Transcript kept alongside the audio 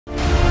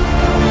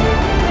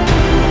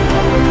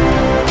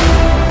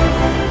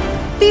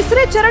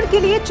तीसरे चरण के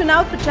लिए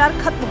चुनाव प्रचार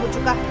खत्म हो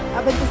चुका है।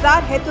 अब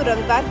इंतजार है तो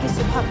रविवार की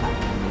सुबह का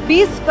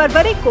 20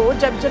 फरवरी को,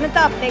 जब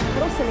जनता अपने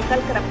घरों से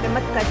निकलकर अपने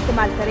मत का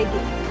इस्तेमाल करेगी,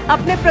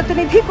 अपने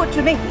प्रतिनिधि को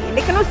चुनेगी।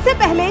 लेकिन उससे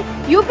पहले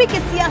यूपी की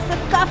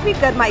सियासत काफी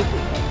गरमाई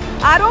हुई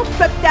है। आरोप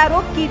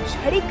प्रत्यारोप की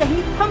झड़ी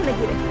कहीं थम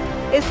नहीं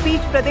रही। इस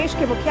बीच प्रदेश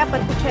के मुखिया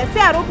पर कुछ ऐसे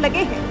आरोप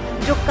लगे हैं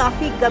जो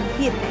काफी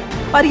गंभीर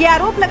हैं, और ये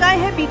आरोप लगाए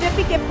हैं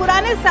बीजेपी के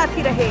पुराने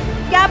साथी रहे,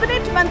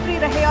 कैबिनेट मंत्री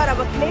रहे और अब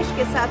अखिलेश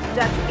के साथ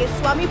जा चुके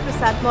स्वामी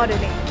प्रसाद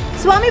मौर्य ने।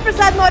 स्वामी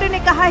प्रसाद मौर्य ने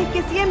कहा है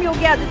कि सीएम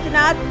योगी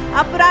आदित्यनाथ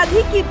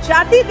अपराधी की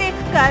जाति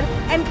देखकर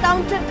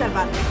एनकाउंटर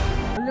करवाते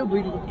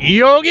हैं।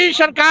 योगी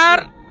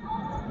सरकार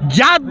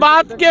जात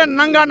बात के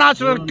नंगा नाच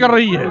कर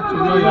रही है,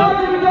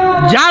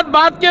 जात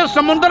बात के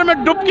समुद्र में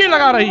डुबकी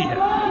लगा रही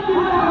है।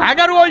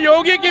 अगर वो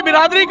योगी की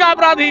बिरादरी का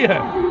अपराधी है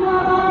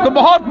तो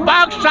बहुत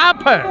पाक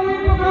साफ है।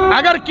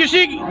 अगर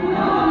किसी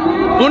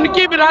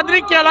उनकी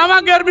बिरादरी के अलावा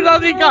गैर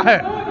बिरादरी का है,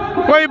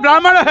 कोई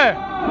ब्राह्मण है,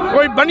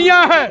 कोई बनिया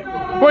है,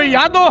 कोई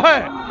यादव है,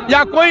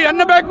 या कोई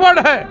अन्य बैकवर्ड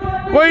है,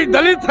 कोई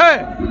दलित है,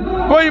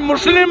 कोई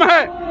मुस्लिम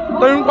है,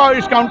 तो उनका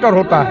डिस्काउंटर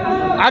होता है।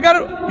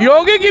 अगर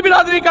योगी की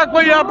बिरादरी का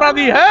कोई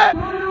अपराधी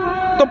है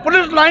तो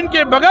पुलिस लाइन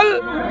के बगल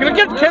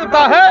क्रिकेट खेलता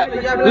है,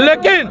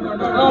 लेकिन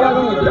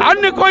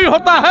अन्य कोई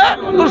होता है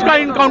तो उसका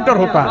इनकाउंटर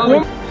होता है।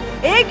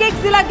 एक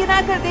एक जिला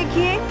गिना कर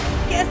देखिए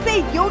कैसे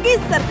योगी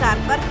सरकार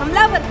पर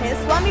हमलावर है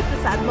स्वामी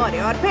प्रसाद मौर्य,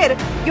 और फिर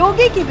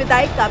योगी की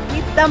विदाई का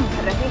भी दम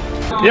भर रहे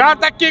हैं। यहाँ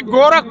तक कि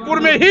गोरखपुर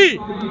में ही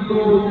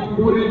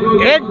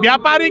एक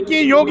व्यापारी की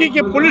योगी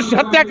की पुलिस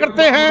हत्या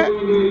करते हैं।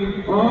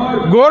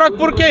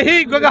 गोरखपुर के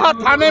ही गगहा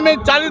थाने में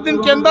 40 दिन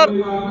के अंदर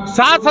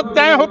 7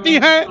 हत्याएं होती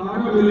हैं।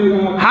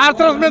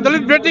 हाथरस में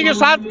दलित बेटी के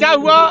साथ क्या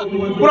हुआ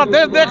पूरा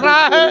देश देख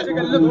रहा है।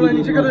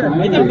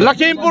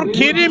 लखीमपुर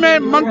खीरी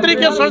में मंत्री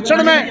के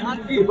संरक्षण में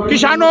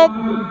किसानों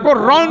को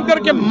रौंद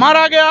करके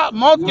मारा गया,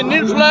 मौत की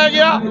नींद सुलाया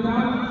गया।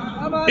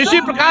 इसी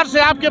प्रकार से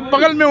आपके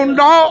बगल में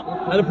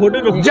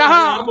उन्नाव,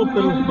 जहां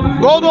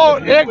दो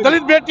एक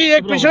दलित बेटी,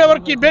 एक पिछड़े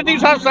वर्ग की बेटी के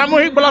साथ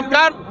सामूहिक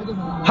बलात्कार,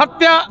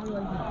 हत्या,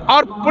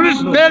 और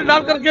पुलिस तेल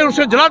डाल करके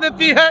उसे जला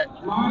देती है।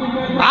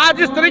 आज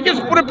इस तरीके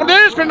से पूरे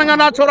प्रदेश में नंगा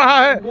नाच हो रहा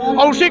है।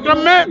 और उसी क्रम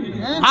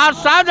में आज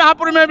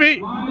शाहजहांपुर में भी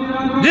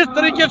जिस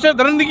तरीके से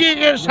दरिंदगी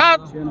के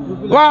साथ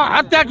वह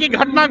हत्या की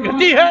घटना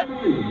घटी है,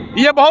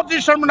 ये बहुत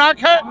ही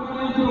शर्मनाक है।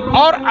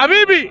 और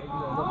अभी भी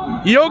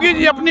योगी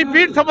जी अपनी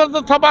पीठ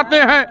थपाते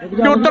हैं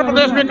कि उत्तर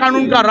प्रदेश में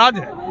कानून का राज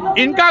है।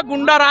 इनका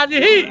गुंडा राज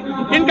ही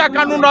इनका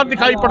कानून राज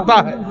दिखाई पड़ता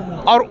है।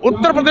 और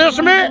उत्तर प्रदेश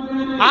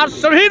में आज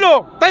सभी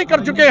लोग तय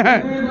कर चुके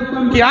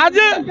हैं कि आज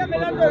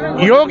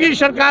योगी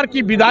सरकार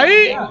की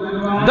विदाई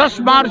 10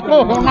 मार्च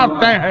को होना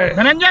तय है।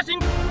 धनंजय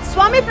सिंह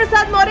स्वामी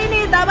प्रसाद मौर्य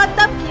ने दावा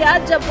तब किया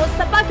जब वो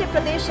सपा के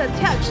प्रदेश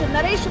अध्यक्ष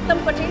नरेश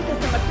उत्तम पटेल के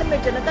समर्थन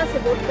में जनता से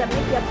वोट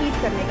करने की अपील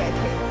करने गए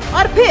थे।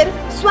 और फिर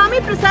स्वामी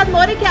प्रसाद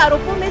मौर्य के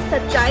आरोपों में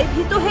सच्चाई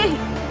भी तो है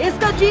ही।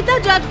 इसका जीता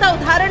जागता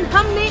उदाहरण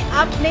हमने,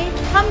 आपने,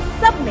 हम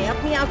सब ने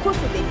अपनी आंखों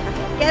से देखा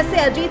है।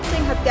 कैसे अजीत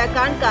सिंह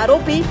हत्याकांड का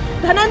आरोपी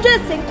धनंजय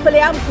सिंह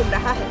खुलेआम घूम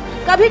रहा है,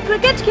 कभी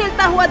क्रिकेट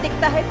खेलता हुआ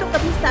दिखता है तो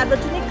कभी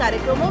सार्वजनिक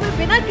कार्यक्रमों में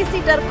बिना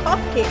किसी डर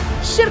खौफ के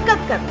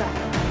शिरकत करता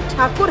है।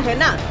 ठाकुर है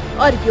ना,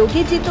 और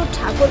योगी जी तो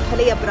ठाकुर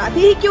भले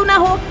अपराधी ही क्यों ना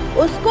हो,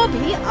 उसको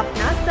भी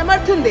अपना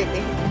समर्थन देते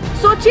हैं।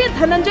 सोचिए,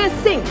 धनंजय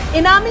सिंह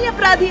इनामी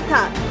अपराधी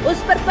था,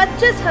 उस पर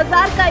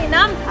 25,000 का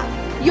इनाम था।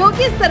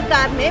 योगी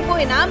सरकार ने वो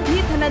इनाम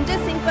भी धनंजय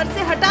सिंह पर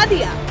से हटा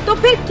दिया। तो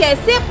फिर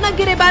कैसे अपना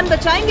गिरेबान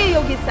बचाएंगे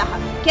योगी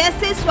साहब?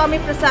 कैसे स्वामी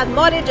प्रसाद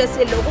मौर्य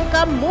जैसे लोगों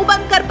का मुंह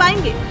बंद कर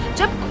पाएंगे?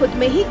 जब खुद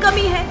में ही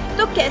कमी है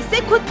तो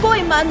कैसे खुद को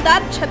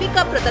ईमानदार छवि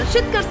का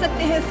प्रदर्शित कर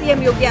सकते हैं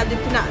सीएम योगी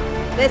आदित्यनाथ?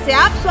 वैसे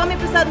आप स्वामी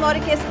प्रसाद मौर्य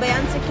के इस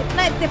बयान से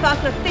कितना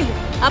इत्तेफाक रखते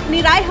हैं?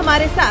 अपनी राय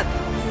हमारे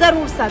साथ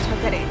जरूर साझा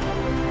करें।